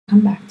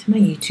welcome back to my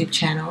YouTube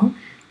channel.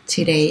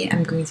 Today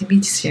I'm going to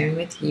be sharing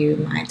with you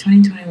my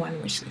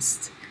 2021 wish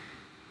list.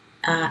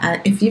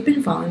 If you've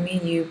been following me,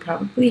 you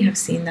probably have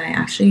seen that I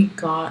actually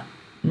got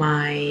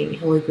my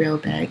Holy Grail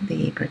bag,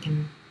 the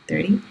Birkin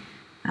 30,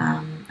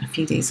 a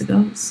few days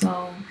ago.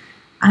 So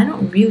I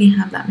don't really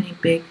have that many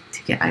big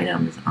ticket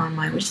items on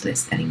my wish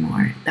list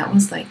anymore. That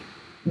was like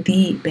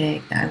the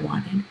bag that I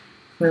wanted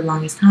for the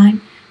longest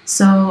time.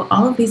 So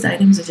all of these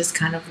items are just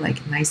kind of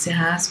like nice to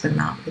have, but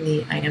not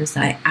really items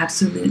that I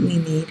absolutely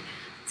need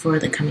for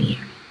the coming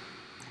year.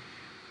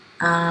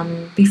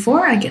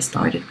 Before I get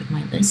started with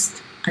my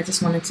list, I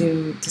just wanted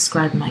to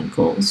describe my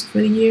goals for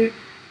the year.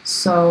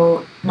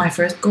 So my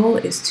first goal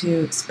is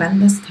to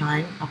spend less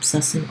time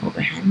obsessing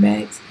over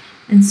handbags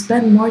and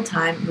spend more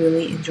time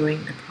really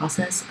enjoying the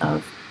process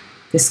of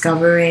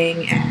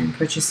discovering and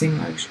purchasing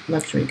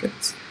luxury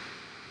goods.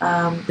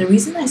 The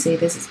reason I say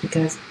this is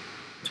because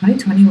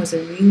 2020 was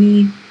a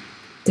really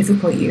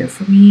difficult year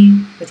for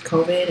me with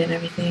COVID and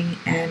everything,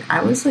 and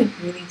I was like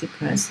really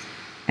depressed,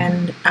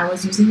 and I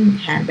was using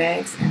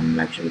handbags and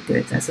luxury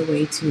goods as a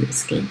way to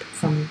escape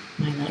from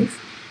my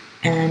life,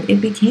 and it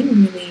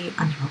became really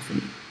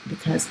unhealthy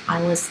because I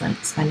was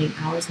like spending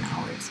hours and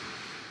hours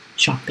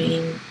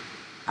shopping,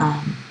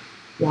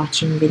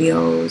 watching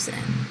videos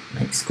and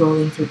like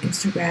scrolling through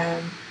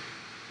Instagram,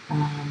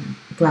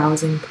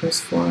 browsing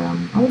post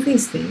forum, all of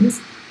these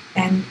things,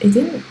 and it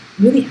didn't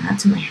really add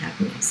to my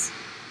happiness.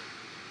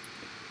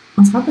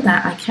 On top of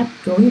that, I kept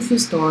going through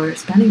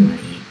stores, spending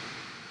money,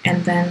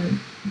 and then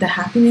the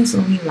happiness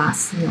only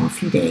lasts, a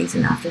few days,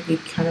 and after you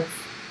kind of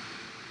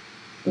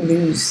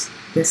lose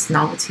this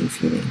novelty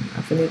feeling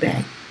of a new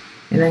bag,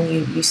 and then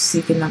you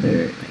seek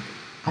another like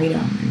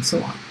item and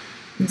so on.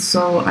 And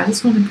so I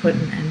just want to put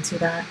an end to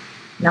that.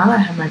 Now that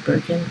I have my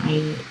Birkin,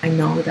 I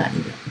know that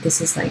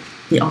this is like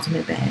the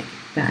ultimate bag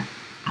that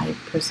I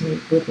personally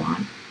would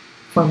want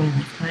for my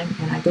lifetime,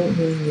 and I don't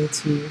really need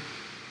to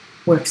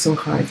work so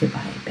hard to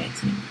buy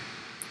bags anymore.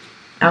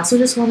 I also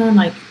just want to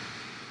like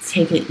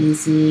take it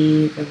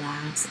easy,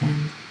 relax,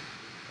 and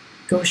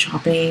go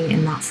shopping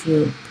and not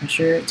feel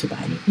pressure to buy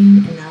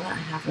anything. And now that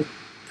I have a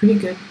pretty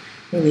good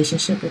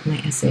relationship with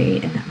my SA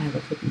and at my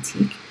local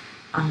boutique,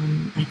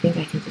 I think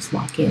I can just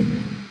walk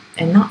in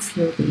and not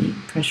feel the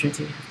pressure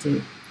to have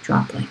to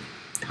drop like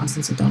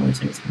thousands of dollars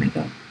every time I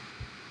go.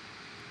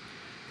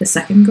 The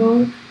second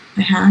goal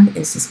I have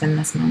is to spend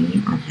less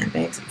money on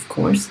handbags, of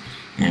course,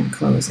 and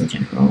clothes in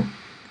general.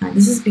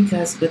 This is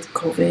because with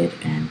COVID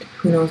and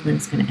who knows when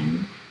it's going to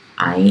end,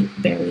 I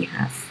barely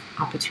have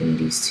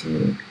opportunities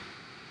to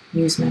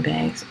use my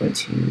bags or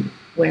to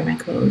wear my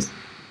clothes,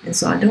 and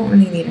so I don't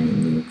really need any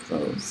new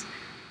clothes.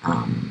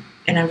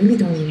 And I really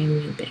don't need any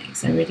new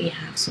bags. I already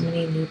have so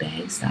many new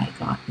bags that I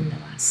got in the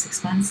last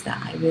 6 months that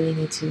I really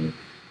need to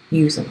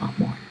use a lot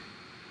more.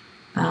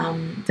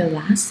 The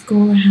last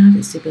goal I have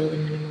is to build a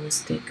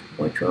minimalistic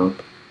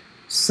wardrobe.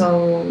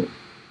 So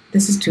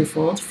this is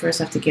twofold. First,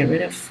 I have to get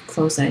rid of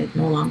clothes I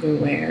no longer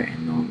wear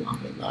and no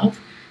longer love.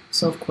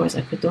 So of course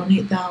I could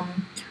donate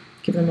them,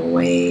 give them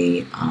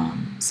away,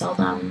 sell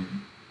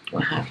them,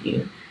 what have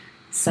you.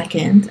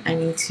 Second, I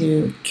need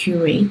to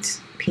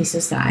curate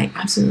pieces that I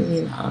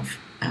absolutely love,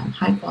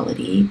 high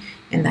quality,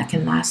 and that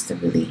can last a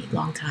really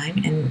long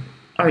time and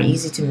are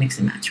easy to mix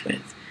and match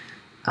with.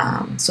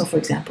 So for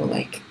example,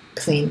 like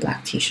plain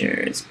black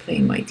t-shirts,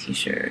 plain white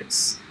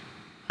t-shirts,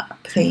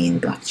 plain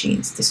black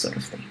jeans, this sort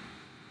of thing.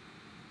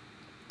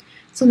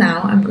 So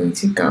now I'm going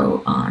to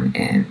go on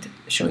and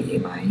show you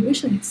my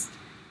wish list.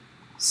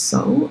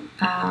 So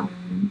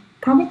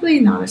probably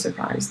not a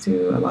surprise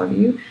to a lot of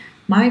you,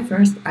 my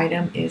first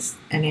item is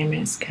an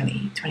Hermes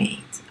Kelly 28.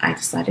 I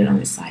decided on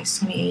the size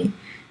 28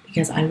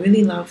 because I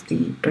really love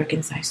the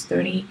Birkin size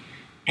 30,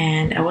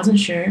 and I wasn't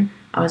sure.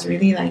 I was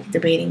really like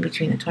debating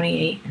between a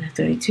 28 and a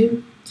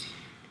 32.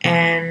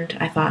 And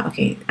I thought,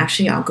 okay,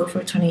 actually I'll go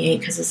for a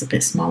 28 because it's a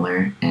bit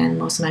smaller and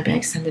most of my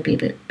bags tend to be a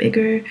bit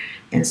bigger,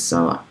 and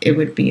so it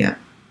would be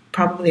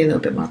probably a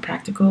little bit more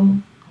practical.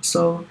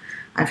 Also,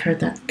 I've heard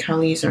that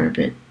Kellys are a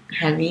bit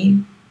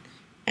heavy,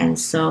 and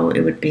so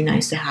it would be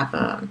nice to have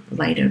a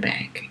lighter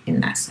bag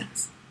in that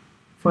sense.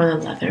 For the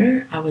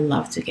leather, I would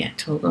love to get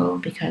Togo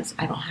because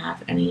I don't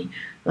have any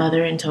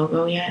leather in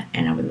Togo yet,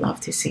 and I would love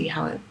to see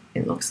how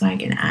it looks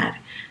like and add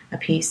a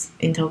piece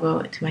in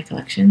Togo to my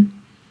collection.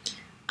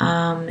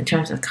 In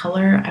terms of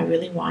color, I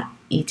really want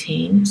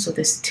Etain, so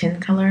this tin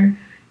color.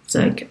 It's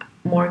like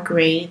more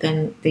gray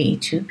than the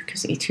Etoupe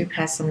because the Etoupe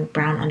has some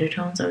brown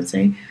undertones, I would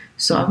say.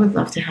 So I would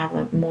love to have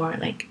a more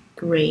like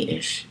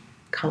grayish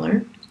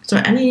color. So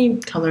any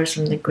colors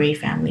from the gray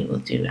family will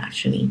do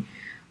actually.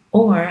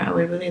 Or I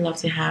would really love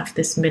to have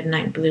this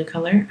midnight blue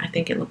color. I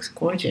think it looks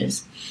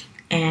gorgeous.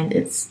 And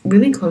it's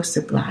really close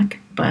to black,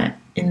 but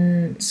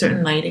in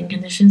certain lighting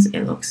conditions,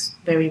 it looks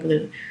very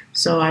blue.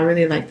 So I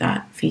really like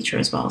that feature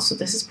as well. So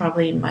this is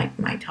probably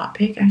my top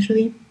pick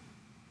actually.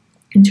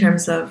 In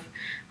terms of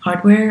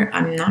hardware,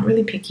 I'm not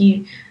really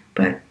picky,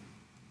 but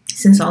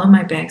since all of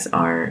my bags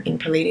are in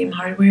palladium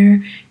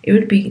hardware, it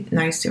would be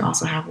nice to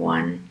also have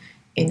one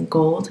in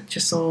gold,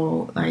 just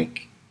so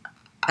like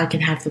I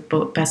can have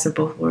the best of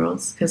both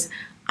worlds, because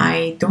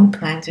I don't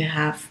plan to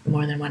have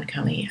more than one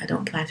Kelly. I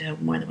don't plan to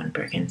have more than one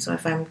Birkin. So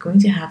if I'm going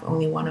to have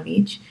only one of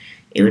each,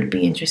 it would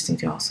be interesting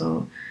to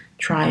also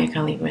try a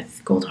Kelly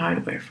with gold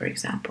hardware, for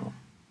example.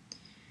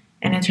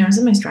 And in terms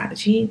of my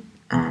strategy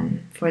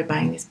for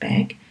buying this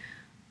bag,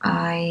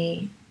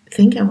 I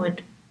think I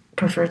would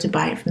prefer to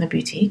buy it from the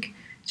boutique,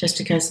 just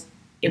because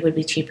it would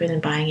be cheaper than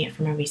buying it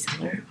from a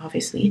reseller,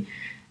 obviously.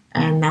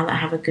 And now that I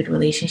have a good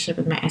relationship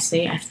with my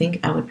SA, I think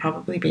I would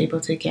probably be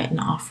able to get an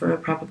offer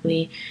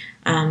probably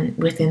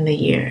within the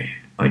year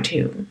or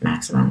two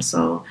maximum.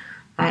 So,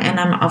 and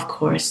I'm of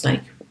course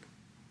like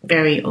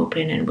very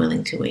open and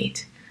willing to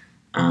wait.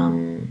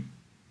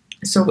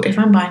 So if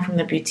I'm buying from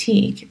the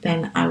boutique,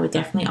 then I would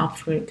definitely opt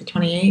for the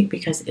 28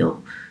 because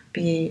it'll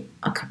be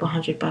a couple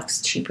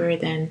 $100 cheaper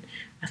than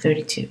a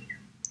 32.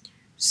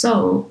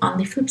 So on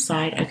the flip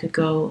side, I could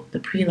go the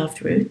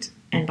pre-loved route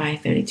and buy a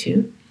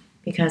 32,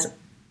 because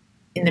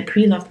in the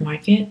pre-loved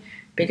market,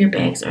 bigger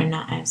bags are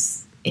not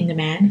as in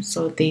demand,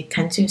 so they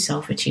tend to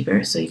sell for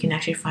cheaper. So you can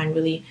actually find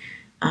really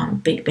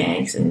big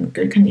bags in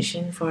good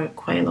condition for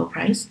quite a low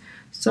price.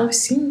 So I've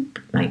seen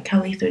like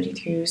Kelly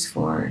 32s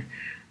for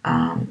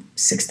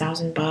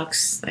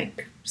 $6,000,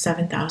 like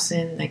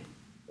 $7,000, like,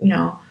 you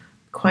know,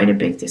 quite a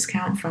big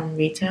discount from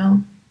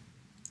retail.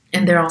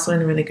 And they're also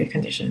in really good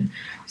condition.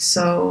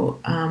 So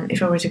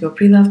if I were to go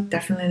pre-loved,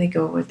 definitely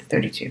go with the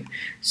 32.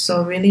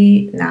 So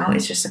really now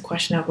it's just a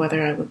question of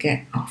whether I would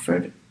get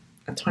offered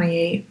a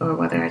 28 or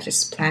whether I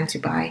just plan to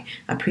buy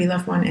a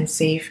pre-loved one and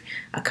save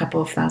a couple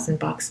of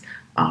 $1,000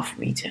 off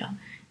retail.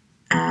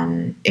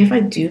 If I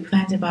do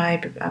plan to buy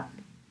a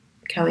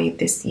Kelly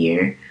this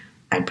year,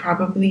 I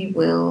probably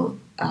will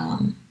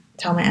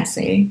tell my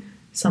SA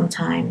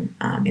sometime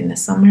in the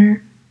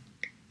summer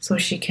so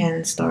she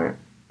can start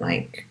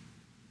like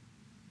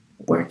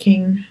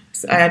working.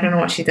 I don't know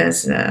what she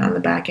does on the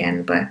back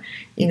end, but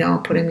you know,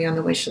 putting me on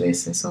the wish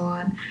list and so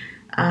on.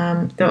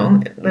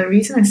 The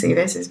reason I say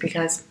this is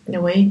because the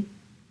way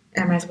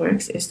Hermes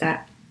works is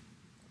that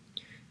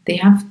they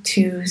have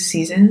 2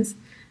 seasons,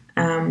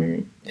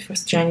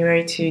 first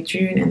January to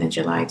June and then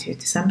July to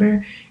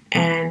December,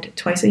 and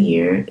twice a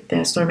year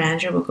the store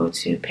manager will go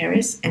to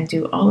Paris and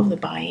do all of the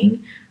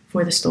buying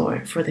for the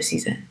store for the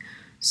season.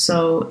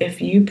 So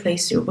if you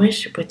place your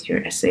wish with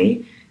your SA,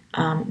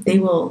 they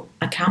will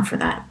account for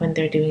that when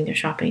they're doing their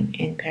shopping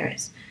in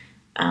Paris.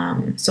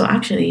 So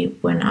actually,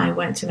 when I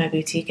went to my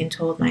boutique and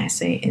told my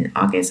SA in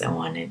August I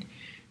wanted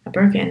a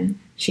Birkin,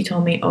 she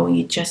told me, oh,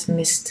 you just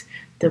missed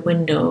the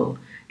window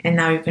and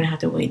now you're going to have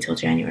to wait till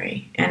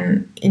January.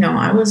 And, you know,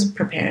 I was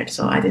prepared,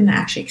 so I didn't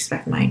actually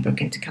expect my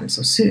Birkin to come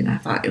so soon. I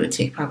thought it would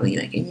take probably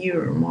like a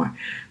year or more.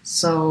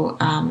 So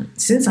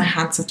since I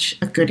had such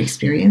a good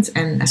experience,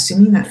 and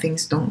assuming that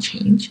things don't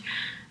change,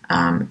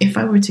 if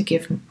I were to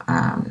give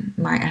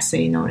my SA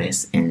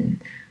notice in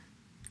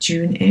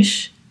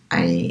June-ish,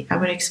 I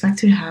would expect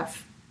to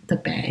have the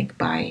bag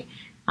by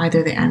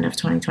either the end of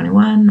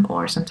 2021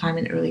 or sometime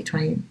in early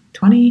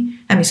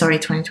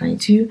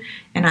 2022.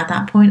 And at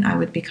that point, I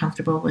would be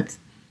comfortable with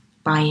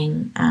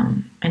buying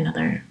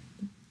another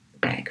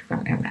bag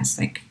from Hermes,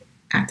 like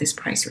at this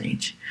price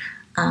range.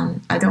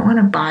 I don't want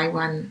to buy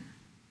one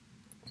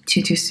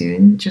too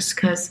soon, just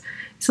because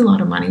it's a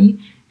lot of money.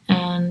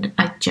 And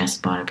I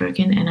just bought a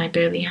Birkin and I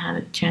barely had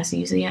a chance to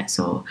use it yet.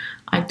 So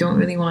I don't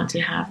really want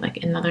to have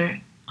like another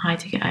high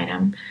ticket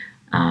item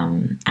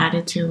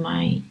added to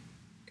my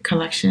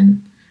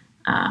collection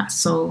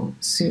so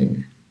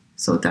soon.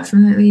 So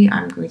definitely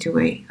I'm going to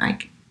wait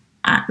like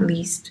at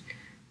least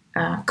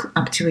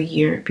up to a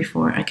year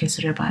before I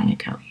consider buying a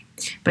Kelly.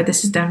 But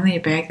this is definitely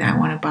a bag that I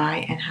want to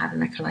buy and have in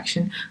my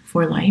collection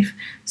for life.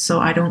 So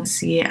I don't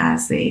see it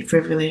as a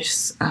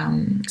frivolous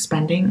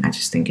spending. I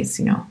just think it's,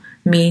 you know,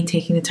 me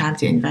taking the time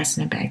to invest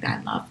in a bag that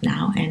I love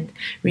now and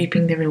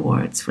reaping the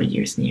rewards for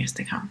years and years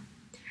to come.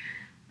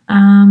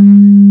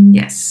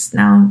 Yes,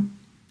 now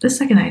the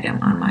second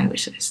item on my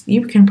wish list,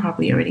 you can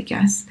probably already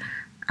guess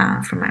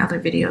from my other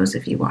videos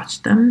if you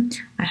watched them.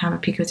 I have a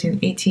Picotune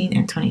 18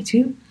 and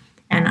 22,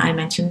 and I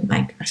mentioned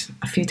like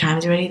a few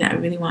times already that I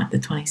really want the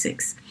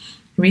 26.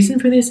 The reason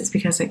for this is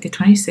because like the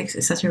 26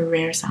 is such a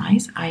rare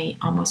size. I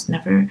almost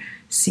never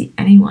see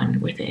anyone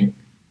with it.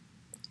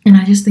 And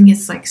I just think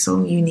it's like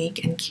so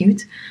unique and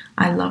cute.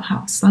 I love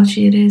how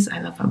slouchy it is. I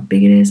love how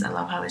big it is. I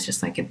love how it's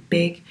just like a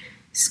big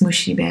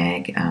smooshy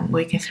bag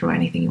where you can throw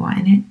anything you want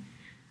in it.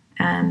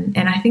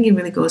 And I think it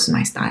really goes with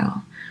my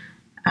style.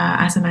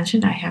 As I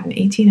mentioned, I have an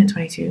 18 and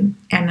 22,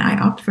 and I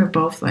opt for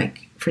both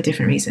like for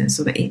different reasons.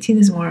 So the 18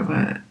 is more of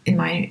a, in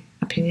my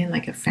opinion,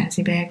 like a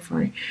fancy bag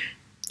for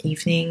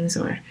evenings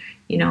or,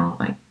 you know,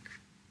 like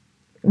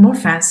more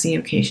fancy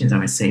occasions, I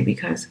would say,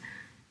 because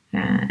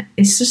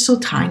it's just so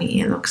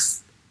tiny. It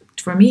looks,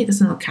 for me, it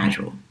doesn't look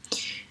casual.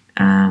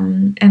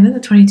 And then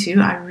the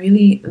 22, I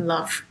really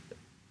love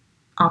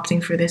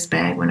opting for this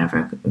bag whenever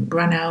I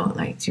run out,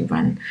 like to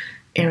run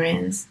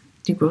errands,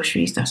 do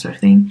groceries, that sort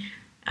of thing.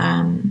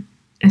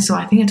 And so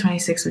I think a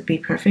 26 would be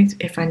perfect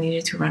if I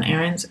needed to run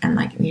errands and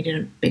like needed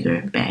a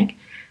bigger bag.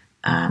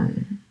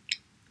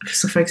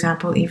 So for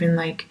example, even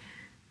like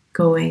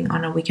going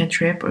on a weekend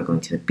trip or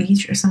going to the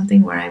beach or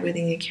something where I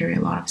really need to carry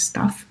a lot of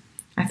stuff,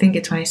 I think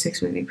a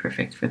 26 would be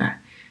perfect for that.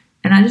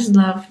 And I just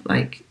love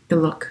like the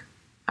look.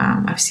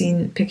 I've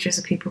seen pictures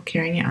of people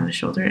carrying it on the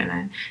shoulder,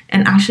 and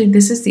actually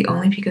this is the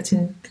only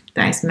picotin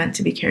that is meant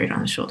to be carried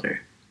on the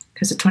shoulder,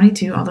 because the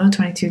 22, although the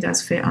 22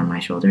 does fit on my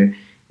shoulder,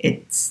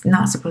 it's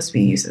not supposed to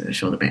be used as a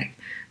shoulder bag.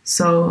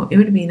 So it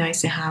would be nice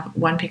to have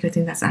one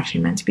picotin that's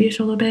actually meant to be a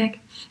shoulder bag,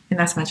 and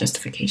that's my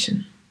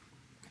justification.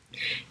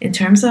 In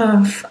terms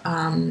of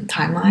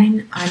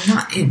timeline, I'm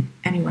not in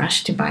any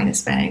rush to buy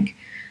this bag.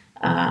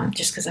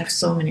 Just because I have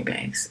so many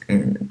bags.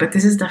 But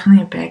this is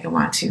definitely a bag I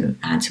want to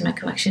add to my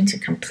collection to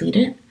complete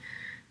it.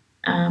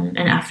 And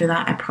after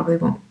that, I probably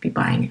won't be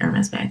buying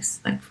Hermes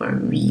bags like for a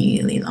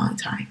really long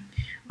time,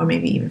 or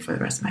maybe even for the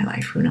rest of my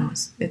life. Who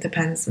knows? It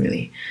depends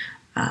really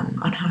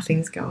on how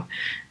things go.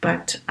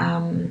 But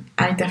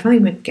I definitely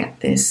would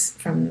get this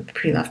from the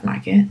pre-loved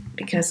market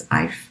because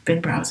I've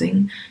been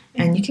browsing,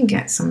 and you can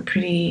get some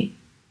pretty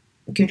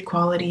good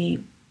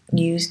quality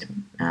used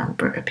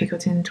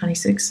picotin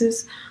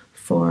 26s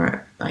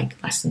for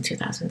like less than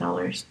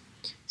 $2,000.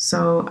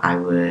 So I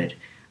would,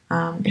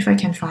 if I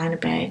can find a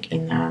bag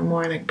in a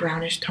more like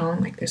brownish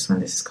tone, like this one,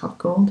 this is called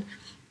gold,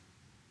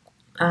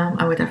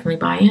 I would definitely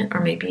buy it,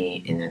 or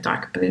maybe in a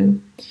dark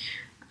blue.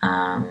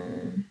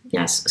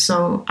 Yes,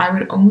 so I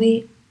would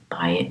only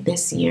buy it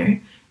this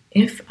year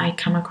if I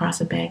come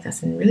across a bag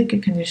that's in really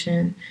good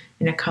condition,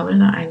 in a color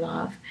that I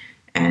love,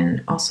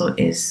 and also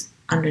is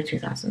under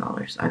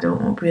 $2,000. I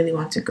don't really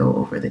want to go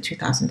over the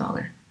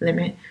 $2,000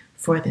 limit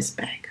for this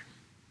bag.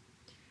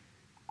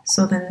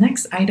 So the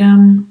next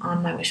item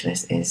on my wish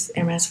list is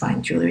Hermes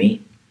fine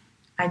jewelry.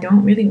 I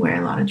don't really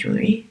wear a lot of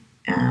jewelry.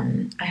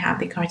 I have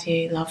the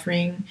Cartier love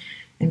ring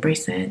and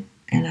bracelet,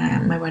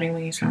 and my wedding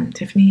ring is from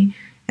Tiffany,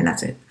 and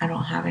that's it. I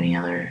don't have any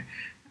other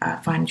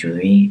fine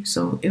jewelry.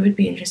 So it would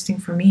be interesting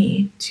for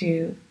me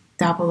to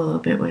dabble a little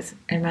bit with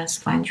Hermes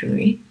fine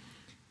jewelry.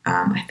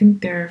 I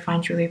think their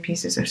fine jewelry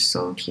pieces are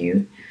so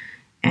cute.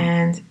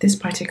 And this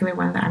particular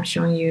one that I'm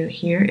showing you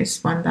here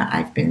is one that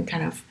I've been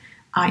kind of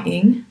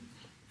eyeing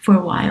for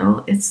a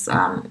while. It's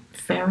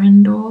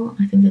Farandole,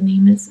 I think the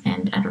name is,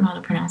 and I don't know how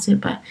to pronounce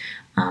it, but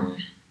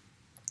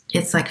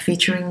it's like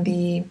featuring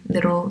the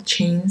little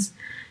chains.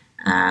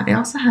 It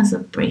also has a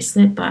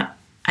bracelet, but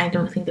I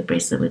don't think the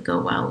bracelet would go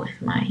well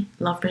with my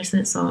love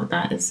bracelet, so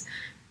that is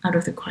out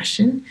of the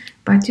question.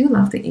 But I do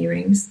love the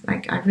earrings.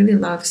 Like, I really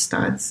love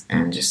studs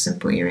and just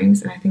simple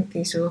earrings, and I think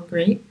these will look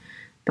great.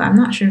 But I'm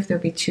not sure if they'll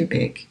be too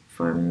big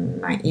for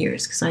my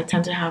ears, because I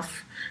tend to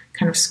have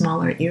kind of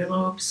smaller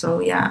earlobes. So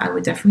yeah, I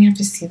would definitely have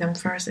to see them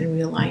first in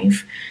real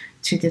life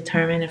to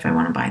determine if I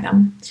want to buy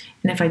them.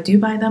 And if I do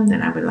buy them,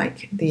 then I would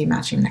like the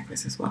matching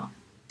necklace as well.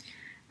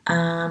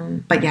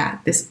 But yeah,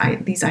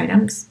 these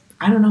items,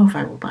 I don't know if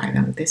I will buy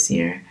them this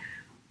year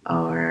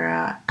or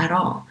at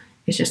all.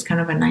 It's just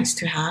kind of a nice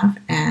to have.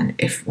 And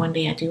if one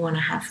day I do want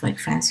to have like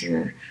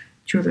fancier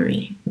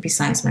jewelry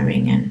besides my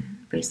ring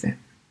and bracelet.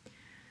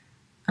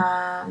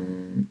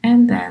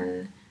 And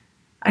then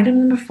item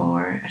number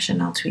 4, a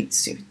Chanel tweed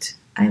suit.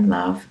 I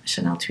love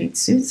Chanel tweed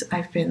suits.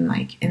 I've been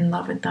like in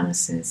love with them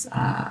since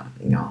I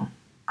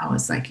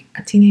was like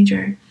a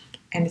teenager,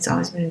 and it's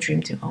always been a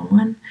dream to own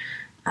one.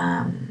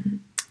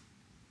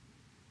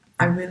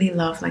 I really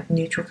love like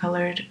neutral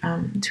colored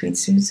tweed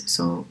suits,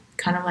 so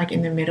kind of like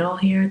in the middle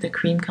here, the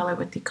cream color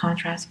with the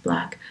contrast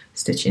black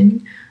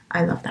stitching.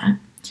 I love that.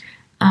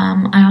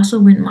 I also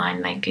wouldn't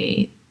mind like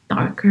a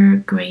darker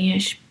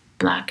grayish,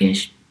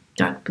 blackish,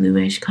 dark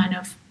bluish kind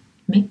of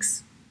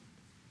mix.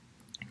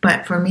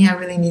 But for me, I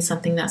really need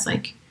something that's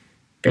like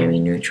very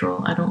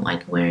neutral. I don't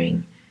like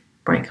wearing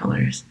bright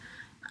colors.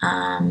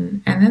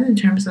 And then in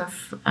terms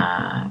of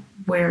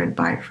where I'd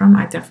buy it from,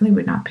 I definitely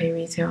would not pay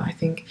retail. I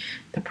think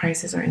the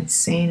prices are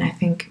insane. I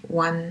think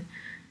one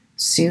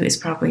suit is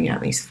probably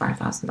at least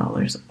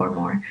 $5,000 or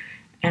more,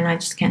 and I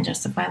just can't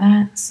justify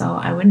that. So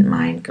I wouldn't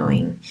mind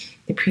going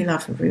the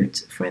pre-loved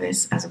route for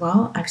this as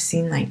well. I've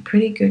seen like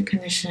pretty good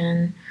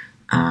condition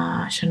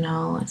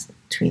Chanel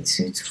tweed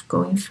suits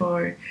going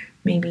for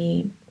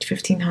maybe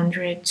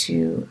 $1,500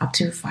 to up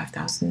to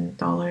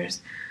 $5,000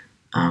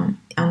 on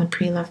the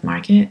pre-loved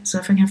market. So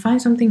if I can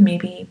find something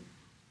maybe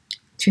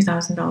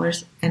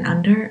 $2,000 and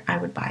under, I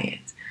would buy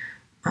it.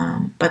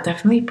 But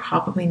definitely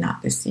probably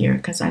not this year,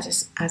 because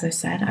as I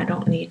said, I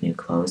don't need new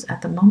clothes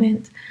at the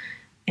moment,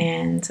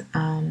 and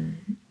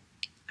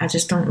I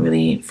just don't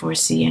really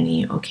foresee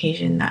any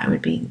occasion that I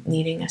would be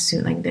needing a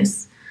suit like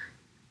this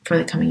for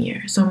the coming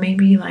year. So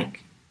maybe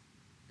like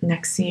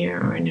next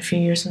year or in a few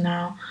years from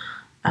now,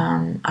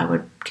 I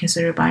would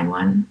consider buying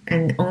one,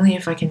 and only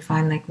if I can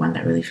find like one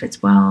that really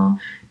fits well,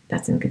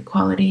 that's in good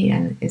quality,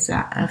 and is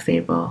at a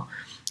favorable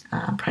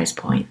price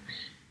point.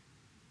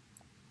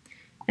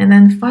 And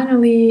then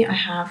finally, I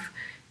have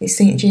the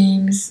St.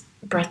 James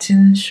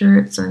Breton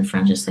shirt, so in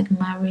French it's like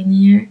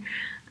mariniere.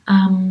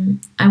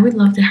 I would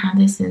love to have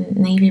this in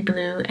navy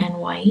blue and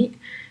white,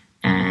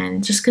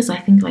 and just because I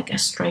think like a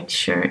striped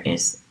shirt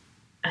is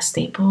a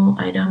staple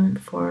item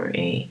for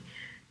a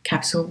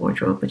capsule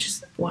wardrobe, which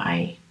is what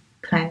I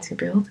plan to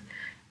build.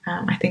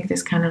 I think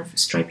this kind of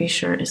stripy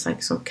shirt is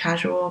like so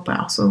casual but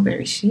also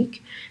very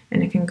chic,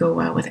 and it can go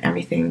well with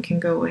everything. It can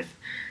go with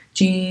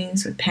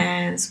jeans, with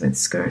pants, with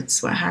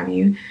skirts, what have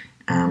you.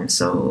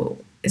 So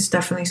it's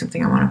definitely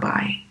something I want to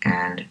buy,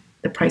 and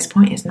the price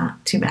point is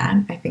not too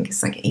bad. I think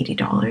it's like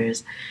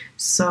 $80.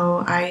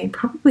 So I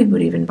probably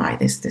would even buy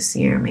this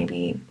year.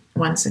 Maybe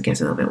once it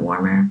gets a little bit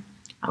warmer,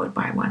 I would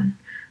buy one.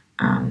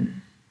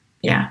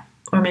 Yeah,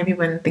 or maybe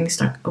when things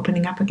start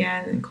opening up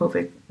again and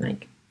COVID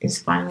like is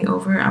finally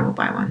over, I will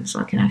buy one so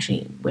I can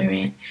actually wear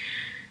it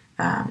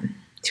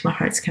to my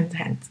heart's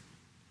content.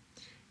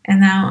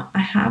 And now I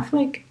have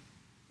like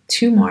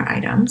 2 more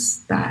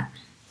items that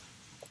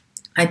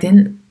I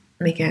didn't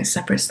make a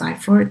separate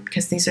slide for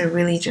because these are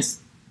really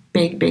just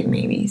big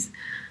maybes.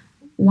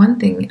 One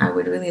thing I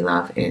would really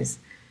love is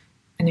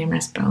an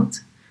Hermes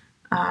belt.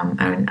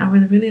 I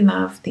would really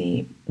love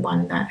the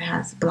one that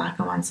has black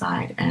on one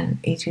side and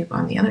a tube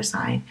on the other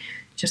side,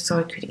 just so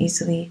I could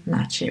easily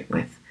match it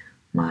with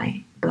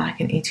my black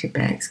and A-tube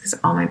bags, because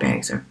all my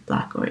bags are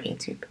black or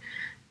A-tube.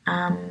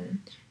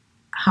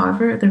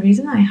 However, the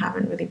reason I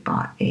haven't really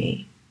bought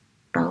a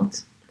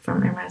belt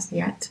from Hermes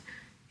yet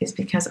is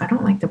because I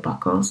don't like the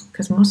buckles,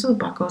 because most of the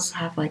buckles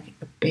have like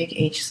a big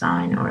H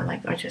sign or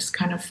like are just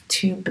kind of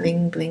too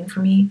bling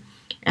for me.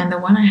 And the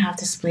one I have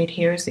displayed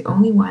here is the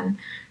only one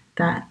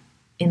that,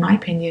 in my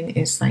opinion,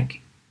 is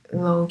like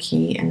low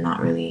key and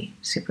not really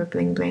super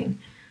bling.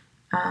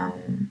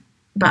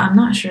 But I'm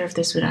not sure if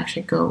this would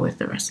actually go with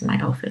the rest of my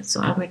outfit,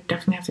 so I would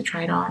definitely have to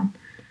try it on,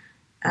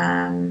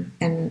 and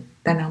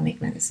then I'll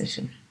make my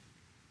decision.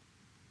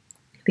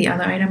 The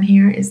other item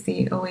here is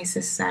the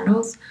Oasis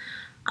sandals.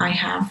 I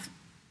have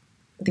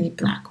the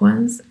black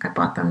ones. I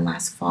bought them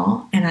last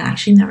fall, and I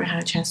actually never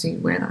had a chance to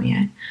wear them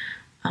yet.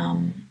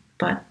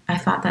 But I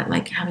thought that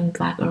like having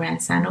black Oran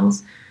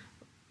sandals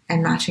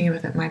and matching it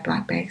with my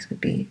black bags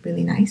would be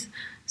really nice.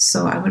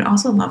 So I would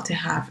also love to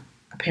have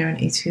a pair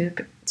in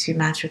A-tube to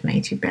match with my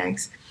A-tube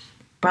bags,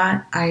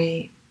 but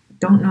I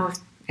don't know if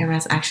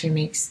Hermes actually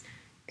makes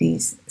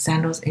these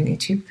sandals in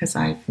A-tube because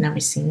I've never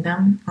seen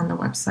them on the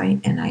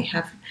website, and I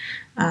have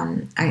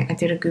I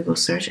did a Google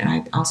search and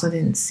I also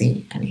didn't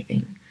see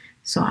anything.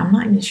 So I'm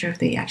not even sure if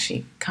they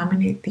actually come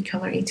in the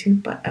color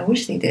A-tube, but I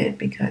wish they did,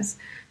 because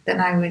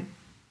then I would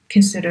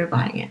consider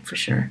buying it for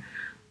sure,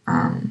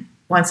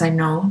 once I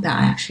know that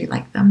I actually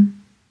like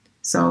them.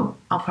 So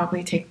I'll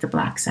probably take the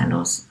black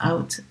sandals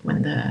out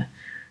when the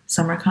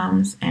summer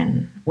comes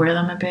and wear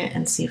them a bit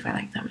and see if I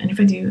like them. And if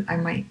I do, I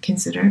might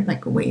consider,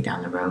 like way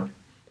down the road,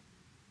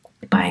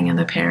 buying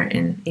another pair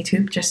in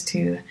A-tube just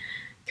to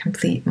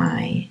complete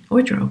my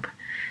wardrobe.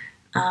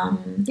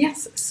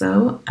 Yes,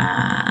 so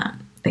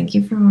thank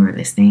you for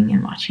listening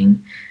and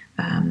watching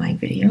my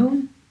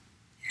video.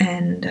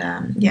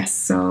 And yes,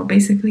 so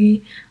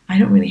basically I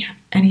don't really have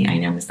any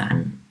items that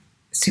I'm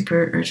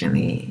super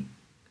urgently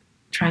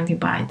trying to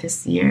buy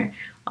this year.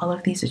 All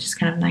of these are just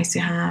kind of nice to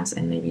haves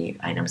and maybe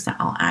items that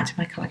I'll add to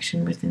my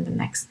collection within the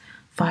next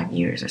 5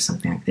 years or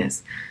something like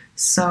this.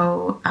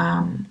 So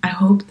I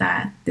hope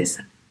that this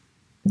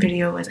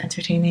video was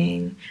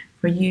entertaining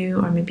for you,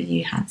 or maybe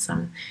you had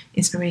some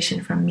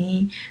inspiration from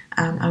me.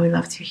 I would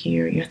love to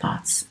hear your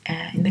thoughts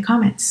in the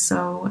comments.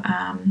 So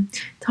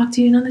talk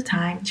to you another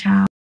time.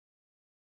 Ciao.